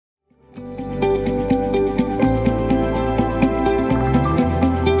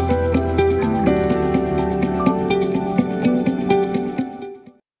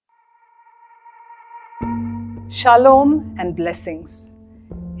Shalom and blessings.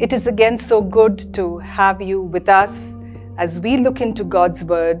 It is again so good to have you with us as we look into God's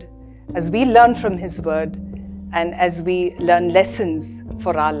Word, as we learn from His Word, and as we learn lessons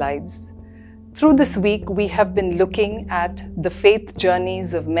for our lives. Through this week, we have been looking at the faith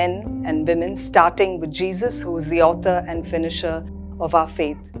journeys of men and women, starting with Jesus, who is the author and finisher of our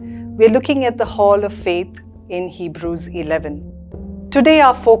faith. We're looking at the Hall of Faith in Hebrews 11. Today,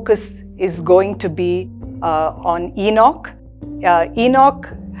 our focus is going to be on Enoch.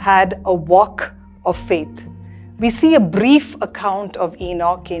 Enoch had a walk of faith. We see a brief account of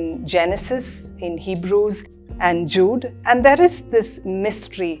Enoch in Genesis, in Hebrews, and Jude, and there is this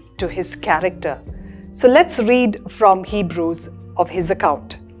mystery to his character. So let's read from Hebrews of his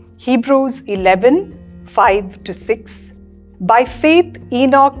account. Hebrews 11, 5-6. By faith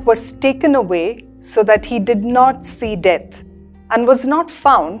Enoch was taken away so that he did not see death, and was not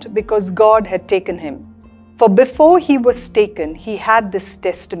found because God had taken him. For before he was taken, he had this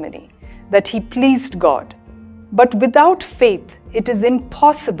testimony, that he pleased God. But without faith it is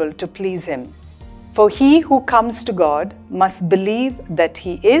impossible to please him. For he who comes to God must believe that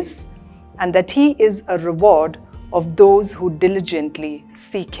he is, and that he is a reward of those who diligently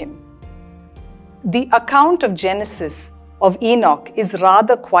seek him. The account of Genesis of Enoch is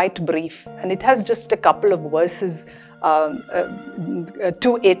rather quite brief, and it has just a couple of verses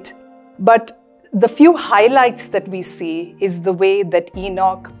to it. But the few highlights that we see is the way that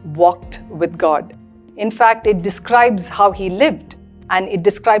Enoch walked with God. In fact, it describes how he lived. And it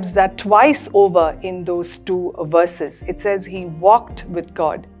describes that twice over in those two verses. It says he walked with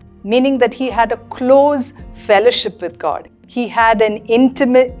God, meaning that he had a close fellowship with God. He had an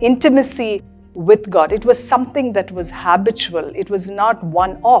intimacy with God. It was something that was habitual. It was not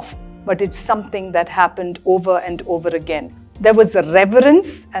one-off, but it's something that happened over and over again. There was a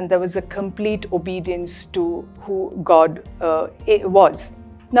reverence and there was a complete obedience to who God was.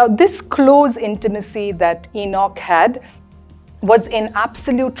 Now, this close intimacy that Enoch had was in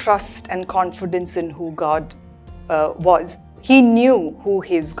absolute trust and confidence in who God was. He knew who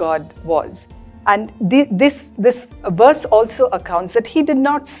his God was. And this verse also accounts that he did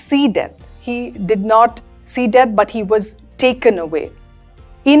not see death. He did not see death, but he was taken away.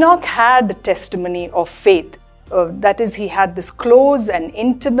 Enoch had a testimony of faith. That is, he had this close and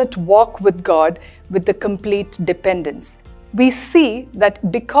intimate walk with God with the complete dependence. We see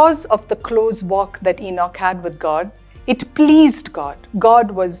that because of the close walk that Enoch had with God, it pleased God. God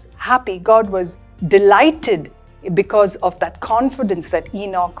was happy. God was delighted because of that confidence that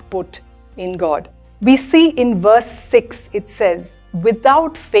Enoch put in God. We see in verse 6, it says,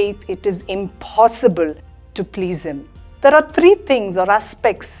 without faith it is impossible to please him. There are three things or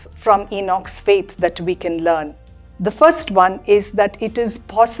aspects from Enoch's faith that we can learn. The first one is that it is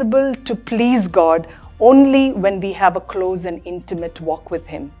possible to please God only when we have a close and intimate walk with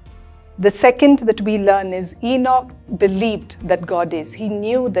him. The second that we learn is Enoch believed that God is. He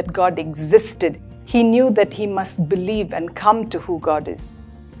knew that God existed. He knew that he must believe and come to who God is.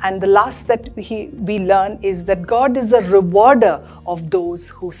 And the last that we learn is that God is a rewarder of those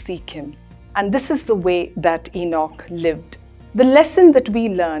who seek him. And this is the way that Enoch lived. The lesson that we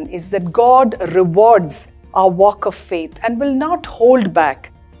learn is that God rewards our walk of faith and will not hold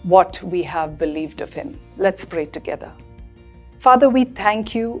back what we have believed of him. Let's pray together. Father, we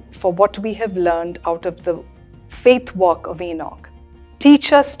thank you for what we have learned out of the faith walk of Enoch.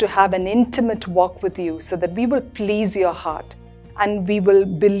 Teach us to have an intimate walk with you so that we will please your heart and we will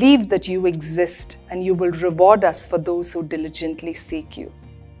believe that you exist and you will reward us for those who diligently seek you.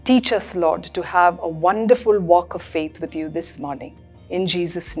 Teach us, Lord, to have a wonderful walk of faith with you this morning. In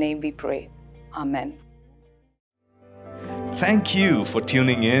Jesus' name we pray. Amen. Thank you for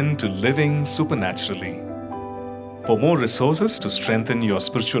tuning in to Living Supernaturally. For more resources to strengthen your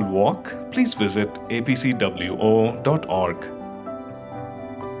spiritual walk, please visit apcwo.org.